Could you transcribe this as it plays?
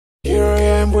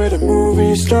time where the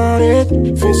movie started,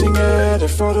 facing at a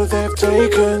photo they've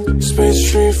taken. Space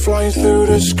tree flying through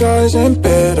the skies and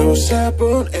battles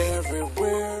happen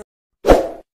everywhere.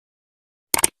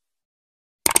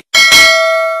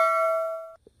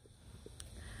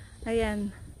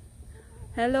 Ayan.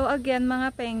 Hello again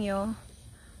mga pengyo.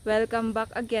 Welcome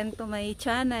back again to my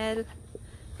channel.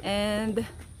 And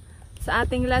sa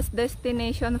ating last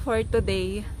destination for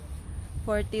today,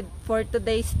 for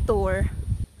today's tour,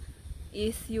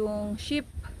 is yung ship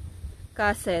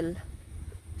castle.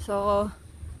 So,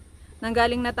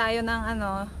 nanggaling na tayo ng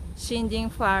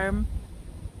Xinjing farm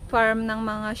ng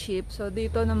mga ship. So,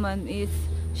 dito naman is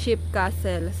ship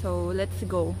castle. So, let's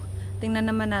go. Tingnan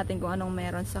naman natin kung anong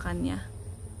meron sa kanya.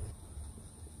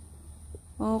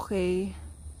 Okay.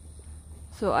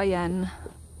 So, ayan.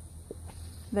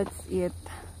 That's it.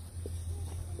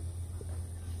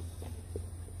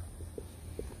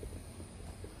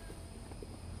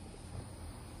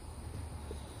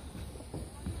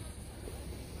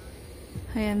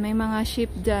 Ayan, may mga ship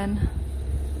dyan.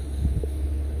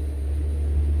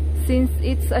 Since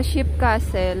it's a ship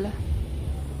castle,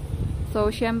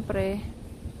 so, syempre,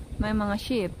 may mga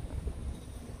ship.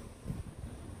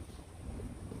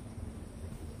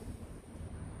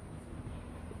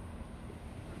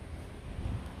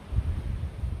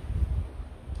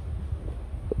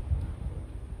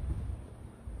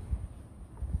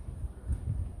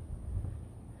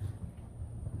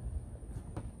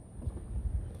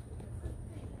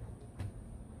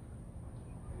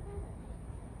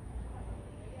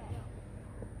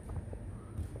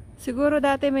 Siguro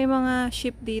dati may mga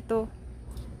ship dito.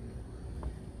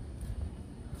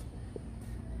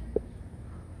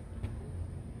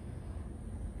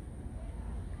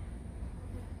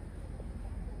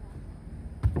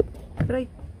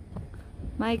 Right.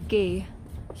 Mikey.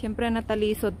 Siyempre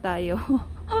natalisod tayo.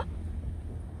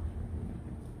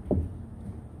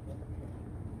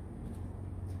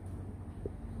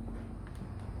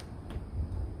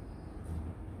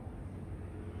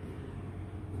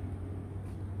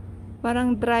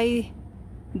 Parang dry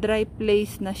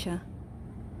place na siya.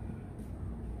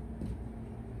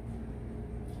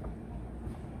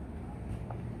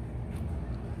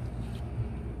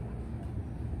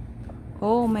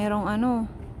 Oh, mayroong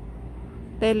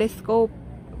telescope.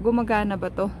 Gumagana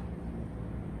ba to?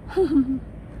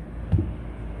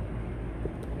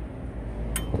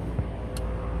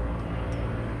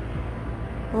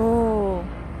 Oh.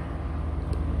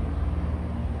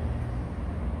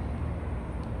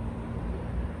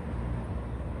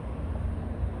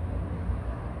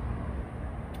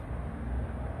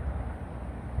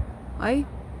 Ay,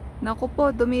 naku po,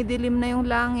 dumidilim na yung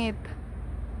langit.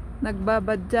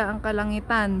 Nagbabadya ang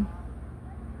kalangitan.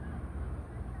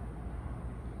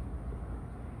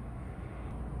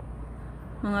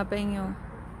 Mga pengyo.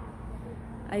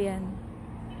 Ayan.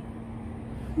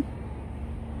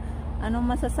 Anong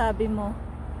masasabi mo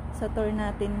sa tour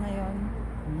natin ngayon?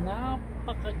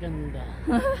 Napakaganda.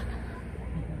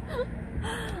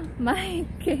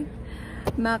 Mike,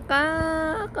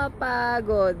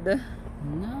 nakakapagod.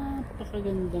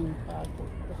 Napakagandang pagod.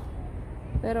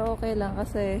 Pero okay lang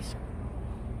kasi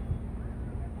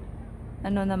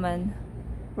naman,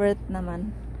 worth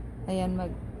naman. Ayan,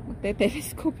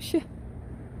 magte-telescope siya.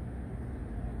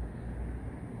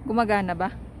 Gumagana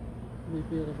ba? May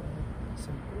pera ba?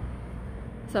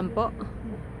 10?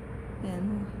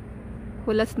 Ayan.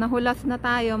 Hulas na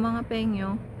tayo mga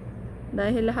pengyo.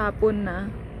 Dahil hapon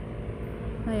na.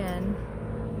 Ayan.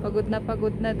 Pagod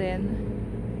na din.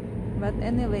 But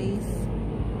anyways,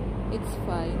 it's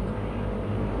fine.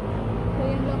 So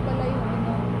yan lang pala yung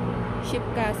ship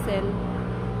castle.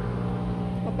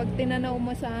 Kapag tinanaw mo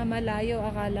sa malayo,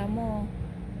 akala mo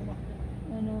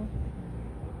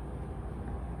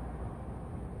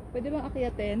pwede bang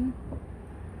akyatin?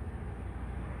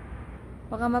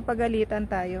 Baka mapagalitan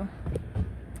tayo.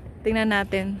 Tingnan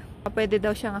natin. Pwede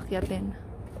daw siyang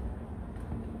akyatin.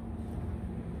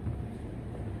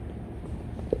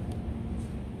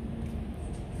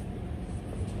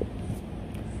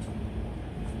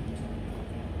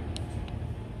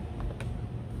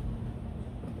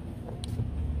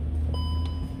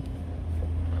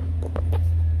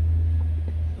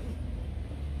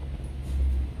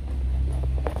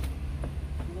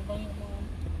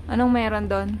 Anong meron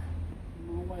doon?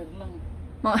 Mga wire lang.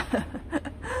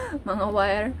 Mga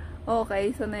wire?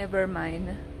 Okay, so never mind.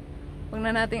 Huwag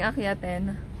na nating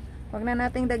akyatin. Huwag na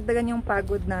nating dagdagan yung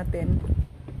pagod natin.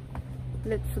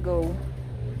 Let's go.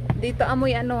 Dito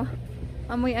amoy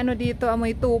amoy dito,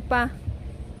 amoy tupa.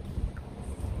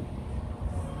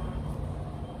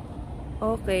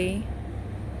 Okay.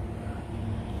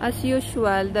 As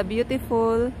usual, the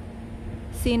beautiful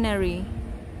scenery.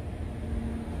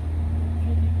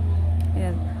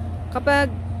 Ayan. Kapag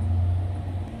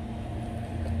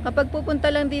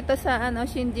pupunta lang dito sa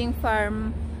Xinjing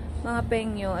Farm, mga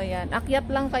pengyo, ayan, akyat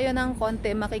lang kayo ng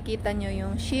konti, makikita nyo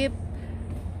yung sheep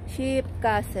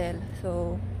castle.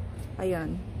 So,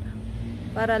 ayan.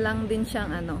 Para lang din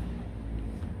siyang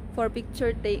for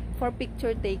picture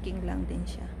taking lang din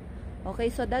siya. Okay,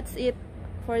 so that's it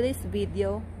for this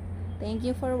video. Thank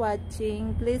you for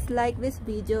watching. Please like this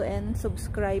video and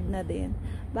subscribe na din.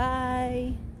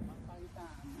 Bye!